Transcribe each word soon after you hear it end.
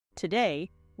Today,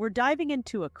 we're diving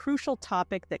into a crucial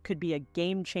topic that could be a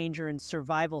game changer in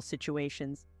survival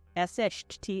situations,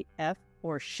 SHTF,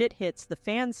 or shit hits the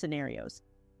fan scenarios.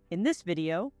 In this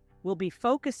video, we'll be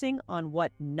focusing on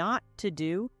what not to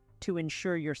do to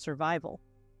ensure your survival.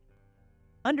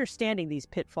 Understanding these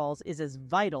pitfalls is as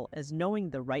vital as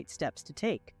knowing the right steps to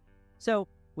take. So,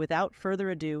 without further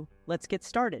ado, let's get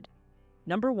started.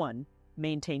 Number 1,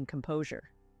 maintain composure.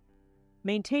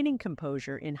 Maintaining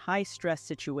composure in high-stress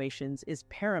situations is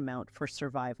paramount for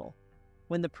survival.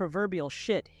 When the proverbial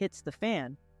shit hits the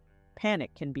fan, panic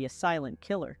can be a silent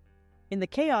killer. In the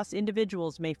chaos,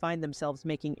 individuals may find themselves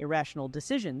making irrational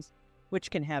decisions, which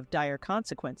can have dire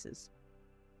consequences.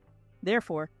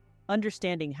 Therefore,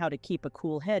 understanding how to keep a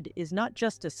cool head is not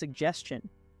just a suggestion,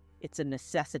 it's a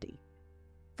necessity.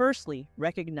 Firstly,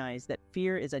 recognize that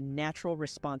fear is a natural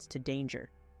response to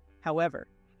danger. However,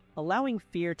 allowing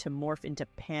fear to morph into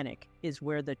panic is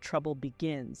where the trouble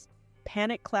begins.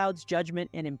 Panic clouds judgment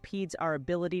and impedes our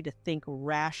ability to think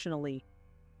rationally.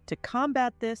 To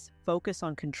combat this, focus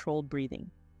on controlled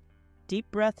breathing. Deep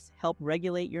breaths help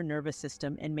regulate your nervous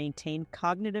system and maintain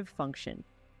cognitive function.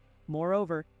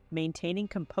 Moreover, maintaining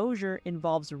composure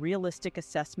involves realistic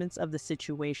assessments of the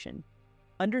situation.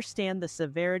 Understand the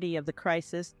severity of the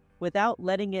crisis without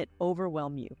letting it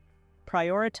overwhelm you.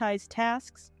 Prioritize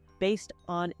tasks based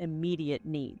on immediate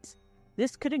needs.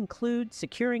 This could include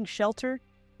securing shelter,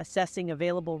 assessing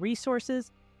available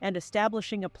resources, and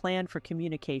establishing a plan for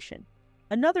communication.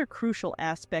 Another crucial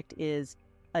aspect is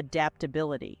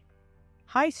adaptability.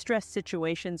 High-stress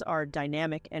situations are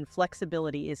dynamic and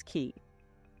flexibility is key.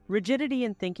 Rigidity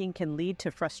in thinking can lead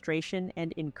to frustration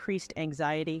and increased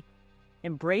anxiety.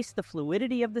 Embrace the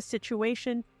fluidity of the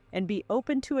situation and be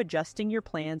open to adjusting your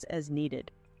plans as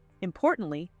needed.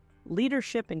 Importantly,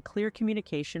 leadership and clear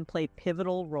communication play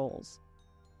pivotal roles.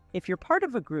 If you're part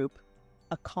of a group,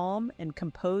 a calm and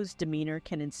composed demeanor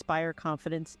can inspire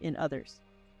confidence in others.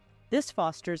 This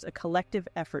fosters a collective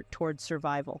effort towards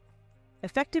survival.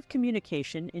 Effective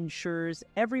communication ensures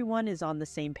everyone is on the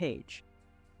same page,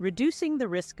 reducing the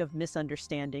risk of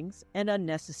misunderstandings and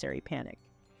unnecessary panic.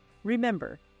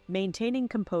 Remember, maintaining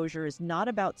composure is not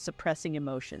about suppressing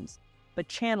emotions, but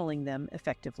channeling them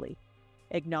effectively.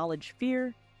 Acknowledge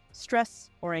fear, stress,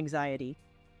 or anxiety,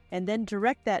 and then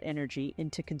direct that energy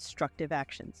into constructive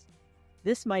actions.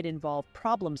 This might involve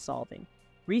problem solving,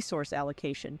 resource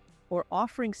allocation, or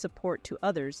offering support to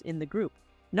others in the group.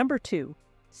 Number 2,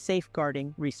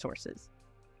 safeguarding resources.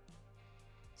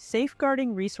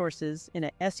 Safeguarding resources in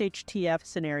a SHTF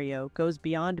scenario goes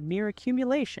beyond mere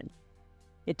accumulation.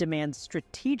 It demands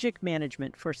strategic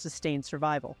management for sustained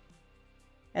survival.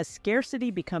 As scarcity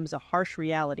becomes a harsh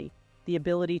reality, the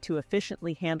ability to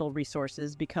efficiently handle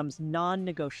resources becomes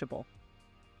non-negotiable.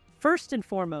 First and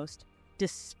foremost,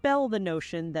 dispel the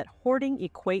notion that hoarding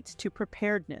equates to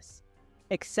preparedness.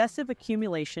 Excessive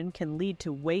accumulation can lead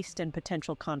to waste and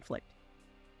potential conflict.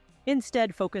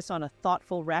 Instead, focus on a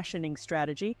thoughtful rationing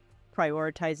strategy,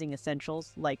 prioritizing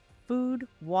essentials like food,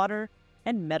 water,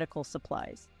 and medical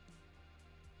supplies.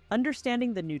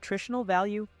 Understanding the nutritional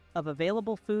value of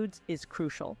available foods is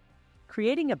crucial.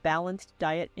 Creating a balanced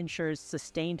diet ensures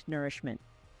sustained nourishment.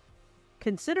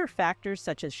 Consider factors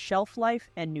such as shelf life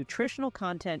and nutritional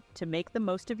content to make the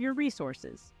most of your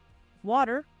resources.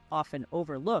 Water, often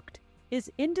overlooked, is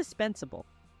indispensable.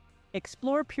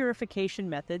 Explore purification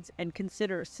methods and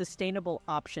consider sustainable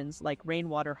options like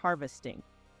rainwater harvesting.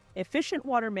 Efficient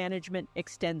water management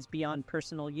extends beyond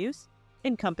personal use,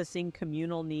 encompassing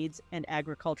communal needs and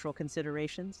agricultural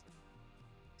considerations.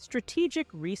 Strategic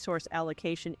resource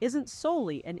allocation isn't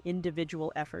solely an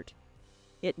individual effort.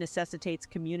 It necessitates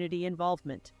community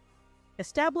involvement.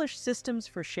 Establish systems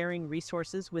for sharing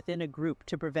resources within a group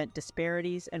to prevent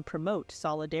disparities and promote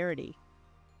solidarity.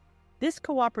 This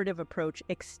cooperative approach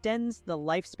extends the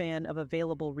lifespan of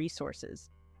available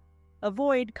resources.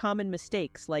 Avoid common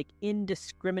mistakes like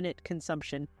indiscriminate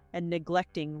consumption and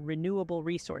neglecting renewable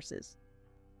resources.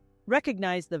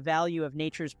 Recognize the value of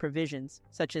nature's provisions,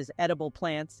 such as edible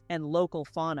plants and local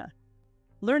fauna.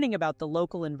 Learning about the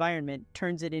local environment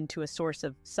turns it into a source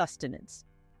of sustenance.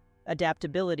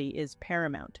 Adaptability is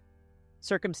paramount.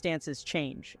 Circumstances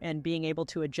change, and being able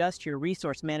to adjust your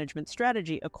resource management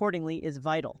strategy accordingly is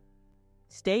vital.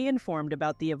 Stay informed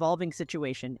about the evolving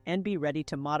situation and be ready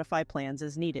to modify plans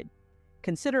as needed.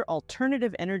 Consider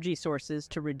alternative energy sources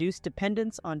to reduce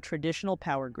dependence on traditional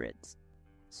power grids.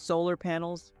 Solar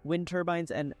panels, wind turbines,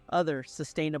 and other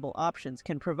sustainable options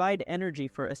can provide energy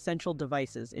for essential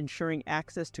devices, ensuring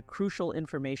access to crucial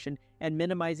information and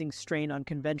minimizing strain on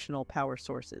conventional power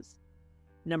sources.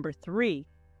 Number 3,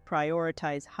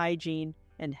 prioritize hygiene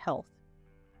and health.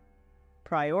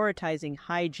 Prioritizing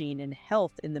hygiene and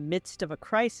health in the midst of a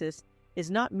crisis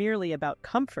is not merely about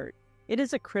comfort, it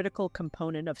is a critical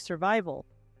component of survival.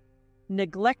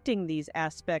 Neglecting these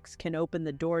aspects can open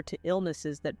the door to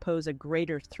illnesses that pose a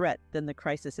greater threat than the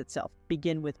crisis itself.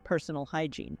 Begin with personal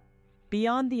hygiene.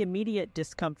 Beyond the immediate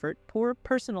discomfort, poor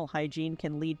personal hygiene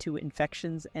can lead to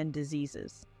infections and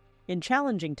diseases. In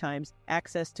challenging times,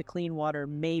 access to clean water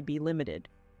may be limited,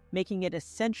 making it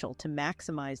essential to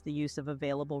maximize the use of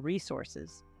available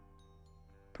resources.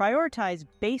 Prioritize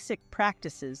basic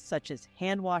practices such as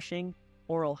hand washing,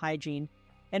 oral hygiene,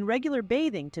 and regular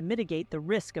bathing to mitigate the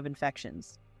risk of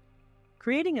infections.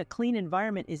 Creating a clean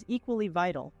environment is equally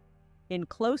vital. In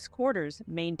close quarters,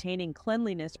 maintaining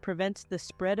cleanliness prevents the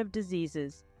spread of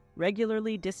diseases.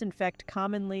 Regularly disinfect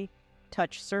commonly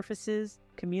touched surfaces,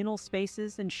 communal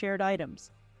spaces, and shared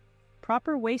items.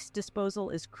 Proper waste disposal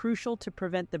is crucial to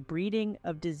prevent the breeding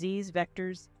of disease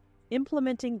vectors.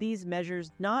 Implementing these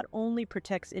measures not only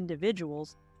protects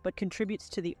individuals, but contributes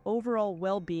to the overall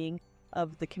well-being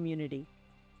of the community.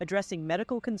 Addressing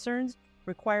medical concerns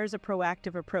requires a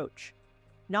proactive approach.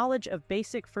 Knowledge of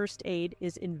basic first aid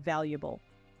is invaluable.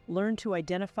 Learn to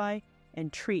identify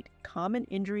and treat common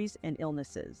injuries and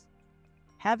illnesses.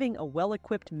 Having a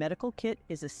well-equipped medical kit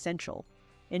is essential,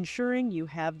 ensuring you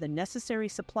have the necessary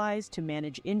supplies to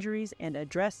manage injuries and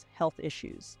address health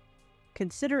issues.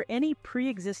 Consider any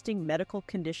pre-existing medical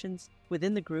conditions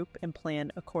within the group and plan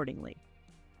accordingly.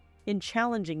 In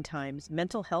challenging times,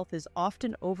 mental health is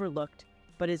often overlooked,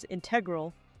 but is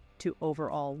integral to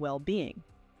overall well-being.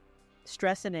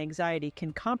 Stress and anxiety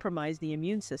can compromise the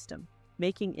immune system,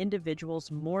 making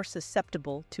individuals more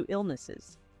susceptible to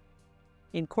illnesses.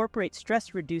 Incorporate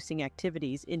stress-reducing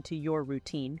activities into your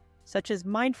routine, such as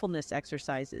mindfulness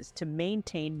exercises, to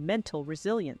maintain mental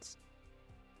resilience.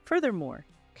 Furthermore,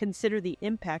 consider the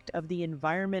impact of the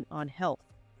environment on health.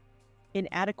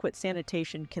 Inadequate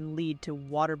sanitation can lead to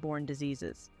waterborne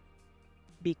diseases.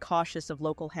 Be cautious of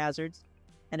local hazards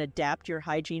and adapt your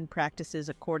hygiene practices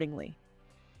accordingly.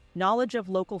 Knowledge of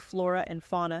local flora and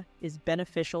fauna is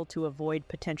beneficial to avoid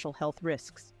potential health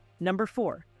risks. Number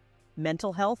 4,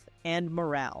 mental health and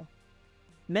morale.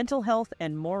 Mental health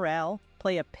and morale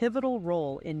play a pivotal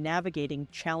role in navigating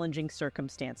challenging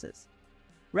circumstances.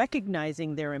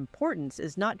 Recognizing their importance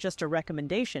is not just a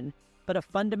recommendation, but a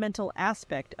fundamental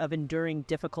aspect of enduring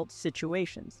difficult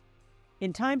situations.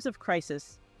 In times of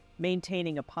crisis,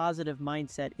 maintaining a positive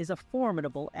mindset is a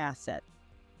formidable asset.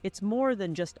 It's more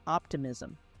than just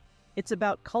optimism. It's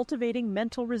about cultivating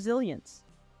mental resilience.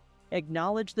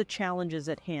 Acknowledge the challenges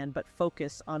at hand, but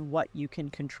focus on what you can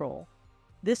control.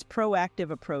 This proactive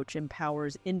approach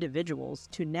empowers individuals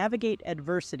to navigate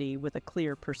adversity with a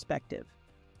clear perspective.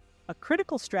 A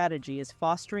critical strategy is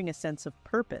fostering a sense of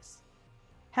purpose.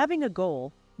 Having a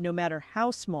goal, no matter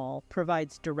how small,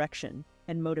 provides direction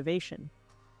and motivation.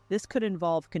 This could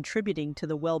involve contributing to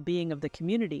the well-being of the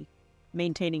community,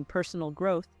 maintaining personal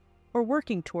growth, or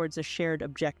working towards a shared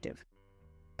objective.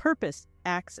 Purpose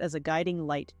acts as a guiding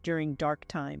light during dark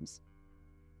times.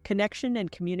 Connection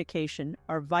and communication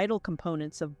are vital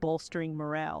components of bolstering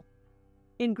morale.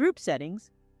 In group settings,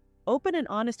 open and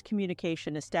honest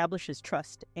communication establishes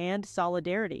trust and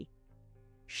solidarity.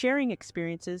 Sharing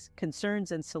experiences,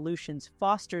 concerns, and solutions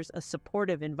fosters a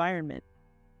supportive environment.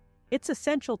 It's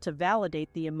essential to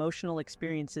validate the emotional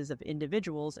experiences of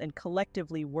individuals and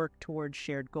collectively work towards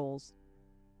shared goals.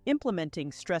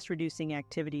 Implementing stress-reducing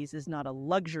activities is not a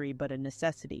luxury but a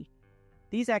necessity.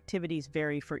 These activities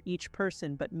vary for each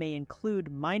person but may include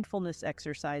mindfulness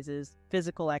exercises,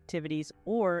 physical activities,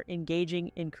 or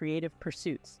engaging in creative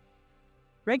pursuits.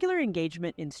 Regular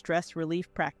engagement in stress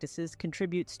relief practices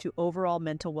contributes to overall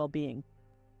mental well-being.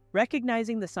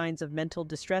 Recognizing the signs of mental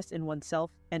distress in oneself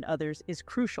and others is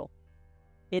crucial.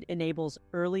 It enables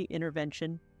early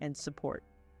intervention and support.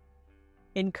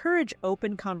 Encourage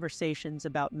open conversations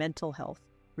about mental health,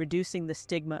 reducing the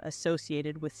stigma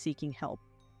associated with seeking help.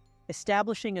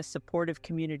 Establishing a supportive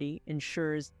community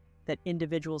ensures that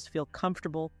individuals feel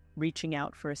comfortable reaching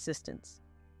out for assistance.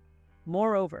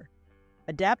 Moreover,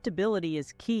 adaptability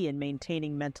is key in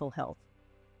maintaining mental health.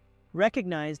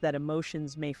 Recognize that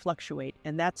emotions may fluctuate,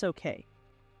 and that's okay.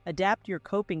 Adapt your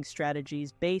coping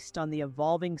strategies based on the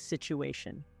evolving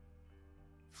situation.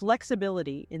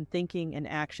 Flexibility in thinking and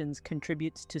actions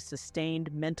contributes to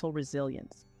sustained mental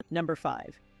resilience. Number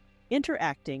 5,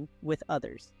 interacting with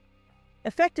others.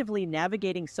 Effectively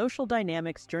navigating social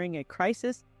dynamics during a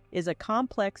crisis is a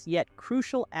complex yet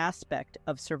crucial aspect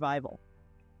of survival.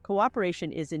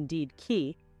 Cooperation is indeed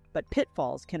key, but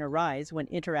pitfalls can arise when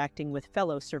interacting with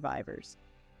fellow survivors.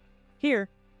 Here,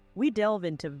 we delve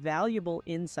into valuable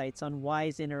insights on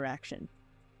wise interaction.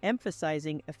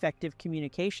 emphasizing effective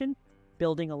communication,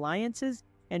 building alliances,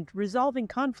 and resolving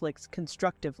conflicts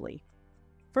constructively.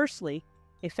 Firstly,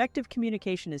 effective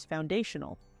communication is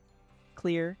foundational.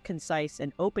 Clear, concise,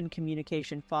 and open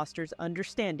communication fosters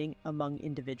understanding among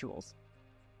individuals.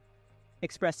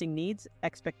 Expressing needs,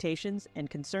 expectations, and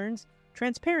concerns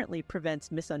transparently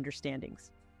prevents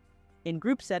misunderstandings. In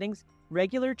group settings,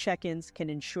 regular check-ins can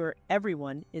ensure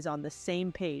everyone is on the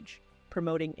same page,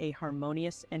 promoting a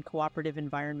harmonious and cooperative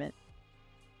environment.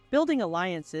 Building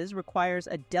alliances requires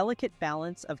a delicate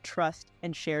balance of trust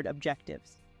and shared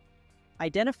objectives.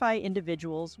 Identify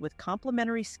individuals with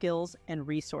complementary skills and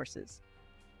resources.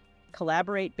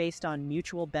 Collaborate based on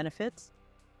mutual benefits,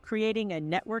 creating a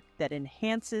network that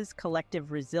enhances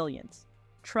collective resilience.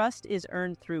 Trust is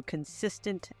earned through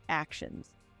consistent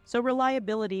actions, so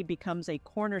reliability becomes a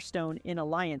cornerstone in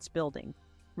alliance building.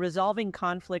 Resolving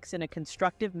conflicts in a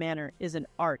constructive manner is an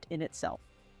art in itself.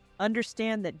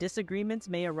 Understand that disagreements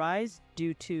may arise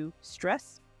due to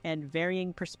stress and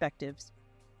varying perspectives.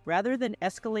 Rather than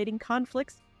escalating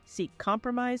conflicts, seek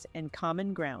compromise and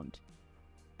common ground.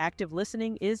 Active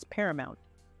listening is paramount.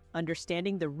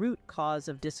 Understanding the root cause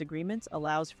of disagreements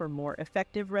allows for more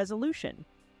effective resolution.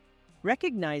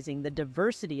 Recognizing the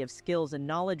diversity of skills and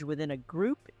knowledge within a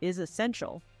group is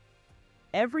essential.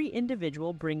 Every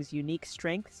individual brings unique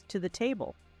strengths to the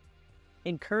table.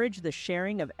 Encourage the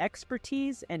sharing of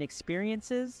expertise and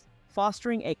experiences,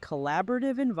 fostering a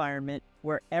collaborative environment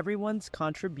where everyone's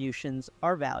contributions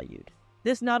are valued.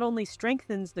 This not only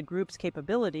strengthens the group's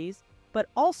capabilities, but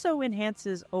also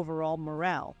enhances overall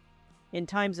morale. In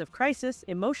times of crisis,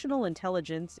 emotional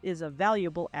intelligence is a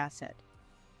valuable asset.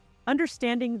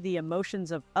 Understanding the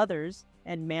emotions of others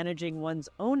and managing one's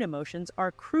own emotions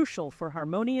are crucial for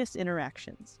harmonious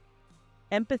interactions.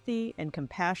 Empathy and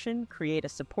compassion create a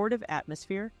supportive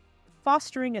atmosphere,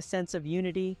 fostering a sense of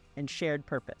unity and shared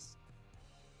purpose.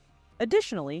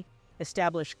 Additionally,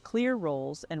 establish clear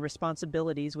roles and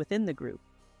responsibilities within the group.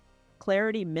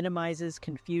 Clarity minimizes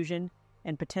confusion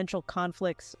and potential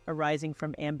conflicts arising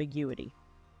from ambiguity.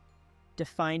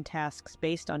 Define tasks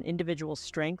based on individual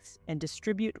strengths and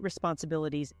distribute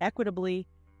responsibilities equitably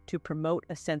to promote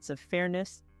a sense of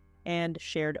fairness and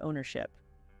shared ownership.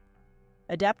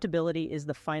 Adaptability is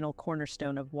the final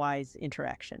cornerstone of wise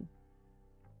interaction.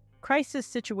 Crisis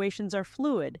situations are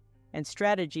fluid, and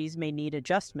strategies may need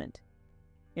adjustment.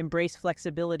 Embrace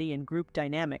flexibility in group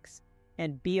dynamics,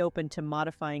 and be open to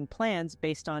modifying plans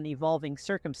based on evolving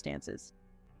circumstances.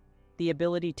 The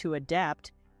ability to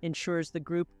adapt ensures the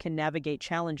group can navigate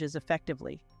challenges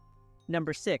effectively.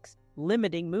 Number 6,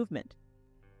 limiting movement.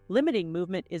 Limiting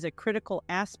movement is a critical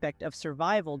aspect of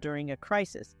survival during a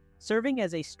crisis, serving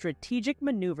as a strategic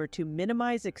maneuver to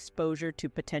minimize exposure to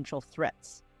potential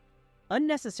threats.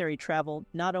 Unnecessary travel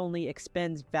not only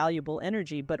expends valuable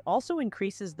energy, but also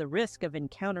increases the risk of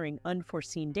encountering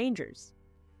unforeseen dangers.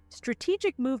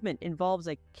 Strategic movement involves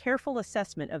a careful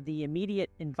assessment of the immediate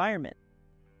environment.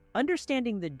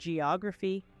 Understanding the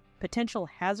geography, potential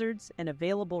hazards, and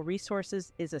available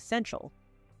resources is essential.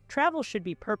 Travel should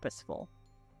be purposeful,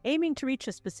 aiming to reach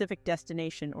a specific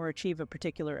destination or achieve a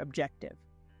particular objective.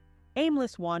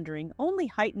 Aimless wandering only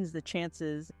heightens the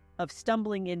chances of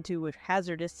stumbling into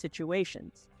hazardous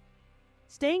situations.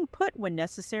 Staying put when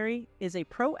necessary is a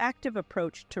proactive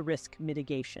approach to risk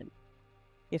mitigation.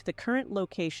 If the current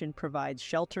location provides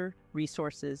shelter,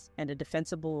 resources, and a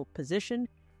defensible position,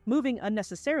 moving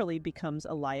unnecessarily becomes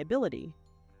a liability.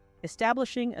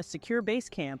 Establishing a secure base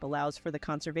camp allows for the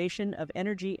conservation of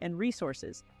energy and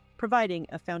resources, providing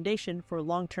a foundation for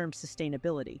long-term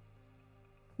sustainability.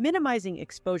 Minimizing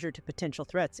exposure to potential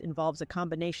threats involves a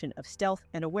combination of stealth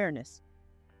and awareness.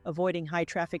 Avoiding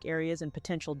high-traffic areas and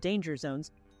potential danger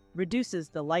zones reduces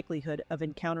the likelihood of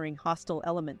encountering hostile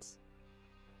elements.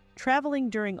 Traveling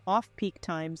during off-peak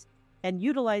times and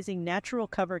utilizing natural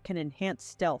cover can enhance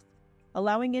stealth,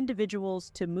 allowing individuals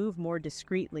to move more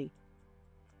discreetly.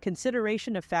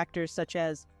 Consideration of factors such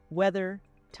as weather,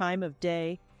 time of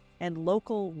day, and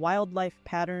local wildlife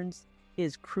patterns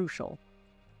is crucial.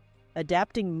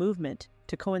 Adapting movement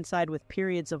to coincide with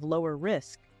periods of lower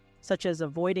risk, such as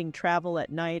avoiding travel at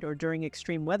night or during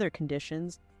extreme weather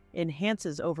conditions,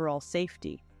 enhances overall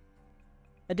safety.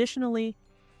 Additionally,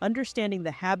 understanding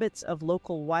the habits of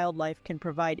local wildlife can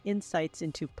provide insights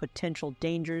into potential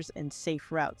dangers and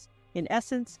safe routes. In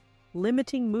essence,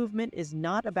 limiting movement is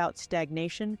not about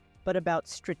stagnation, but about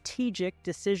strategic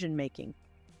decision-making.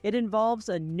 It involves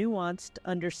a nuanced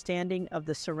understanding of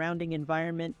the surrounding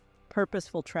environment,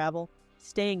 purposeful travel,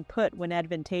 staying put when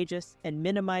advantageous, and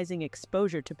minimizing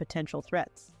exposure to potential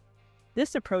threats.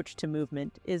 This approach to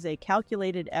movement is a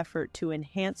calculated effort to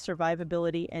enhance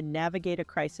survivability and navigate a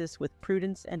crisis with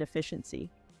prudence and efficiency.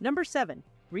 Number 7,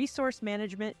 resource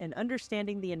management and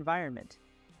understanding the environment.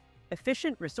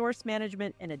 Efficient resource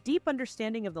management and a deep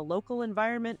understanding of the local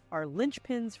environment are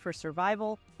linchpins for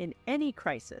survival in any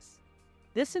crisis.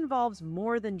 This involves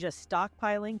more than just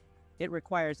stockpiling. It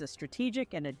requires a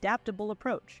strategic and adaptable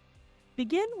approach.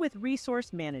 Begin with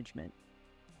resource management.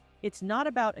 It's not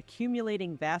about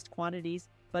accumulating vast quantities,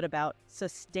 but about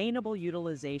sustainable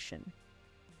utilization.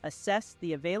 Assess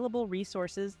the available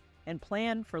resources and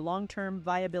plan for long-term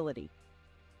viability.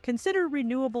 Consider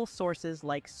renewable sources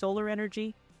like solar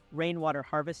energy, rainwater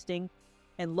harvesting,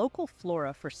 and local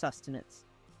flora for sustenance.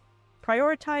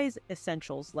 Prioritize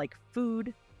essentials like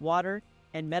food, water,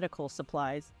 and medical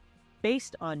supplies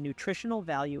based on nutritional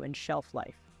value and shelf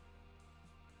life.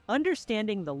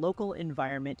 Understanding the local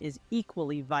environment is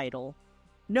equally vital.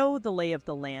 Know the lay of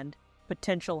the land,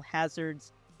 potential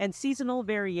hazards, and seasonal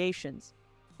variations.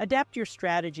 Adapt your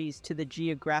strategies to the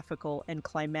geographical and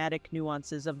climatic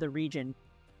nuances of the region.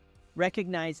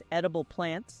 Recognize edible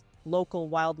plants, local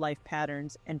wildlife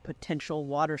patterns, and potential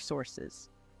water sources.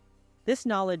 This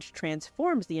knowledge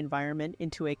transforms the environment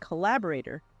into a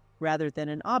collaborator rather than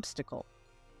an obstacle.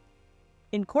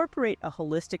 Incorporate a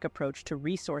holistic approach to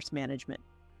resource management.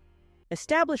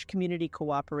 Establish community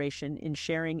cooperation in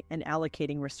sharing and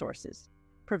allocating resources,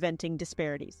 preventing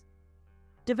disparities.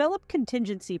 Develop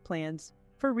contingency plans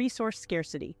for resource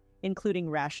scarcity, including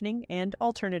rationing and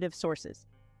alternative sources.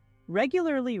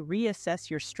 Regularly reassess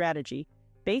your strategy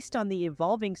based on the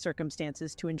evolving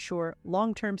circumstances to ensure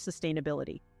long-term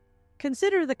sustainability.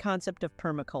 Consider the concept of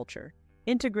permaculture,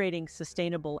 integrating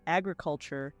sustainable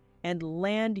agriculture and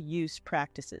land use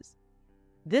practices.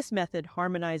 This method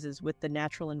harmonizes with the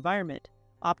natural environment,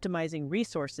 optimizing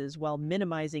resources while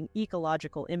minimizing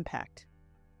ecological impact.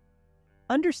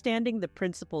 Understanding the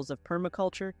principles of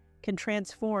permaculture can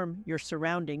transform your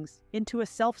surroundings into a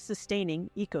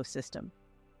self-sustaining ecosystem.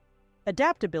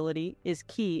 Adaptability is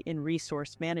key in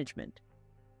resource management.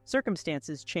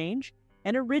 Circumstances change,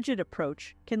 and a rigid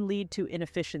approach can lead to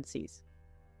inefficiencies.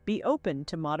 Be open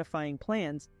to modifying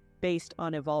plans based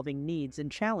on evolving needs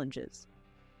and challenges.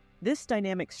 This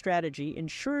dynamic strategy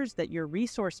ensures that your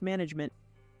resource management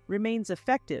remains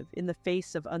effective in the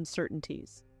face of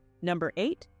uncertainties. Number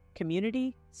 8,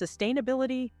 community,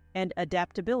 sustainability, and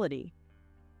adaptability.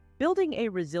 Building a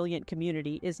resilient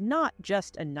community is not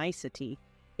just a nicety,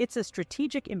 it's a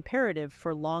strategic imperative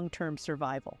for long-term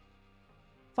survival.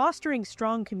 Fostering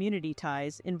strong community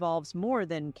ties involves more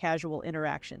than casual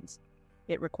interactions.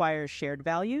 It requires shared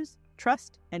values,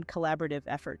 trust, and collaborative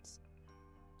efforts.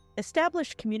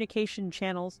 Establish communication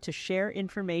channels to share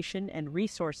information and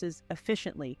resources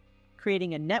efficiently,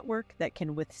 creating a network that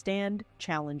can withstand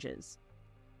challenges.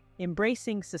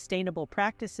 Embracing sustainable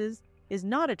practices is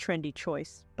not a trendy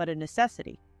choice, but a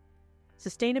necessity.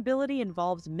 Sustainability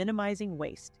involves minimizing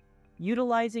waste,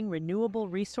 utilizing renewable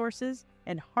resources,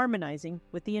 and harmonizing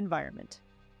with the environment.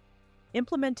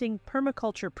 Implementing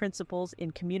permaculture principles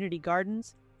in community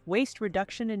gardens, waste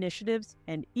reduction initiatives,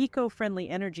 and eco-friendly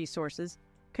energy sources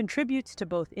contributes to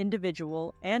both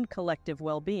individual and collective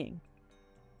well-being.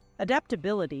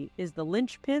 Adaptability is the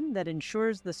linchpin that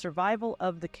ensures the survival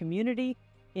of the community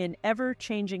in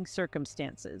ever-changing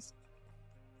circumstances.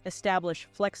 Establish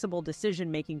flexible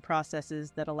decision-making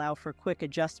processes that allow for quick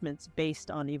adjustments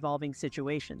based on evolving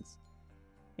situations.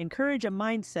 Encourage a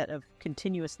mindset of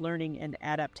continuous learning and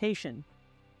adaptation,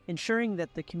 ensuring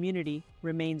that the community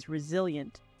remains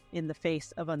resilient in the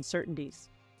face of uncertainties.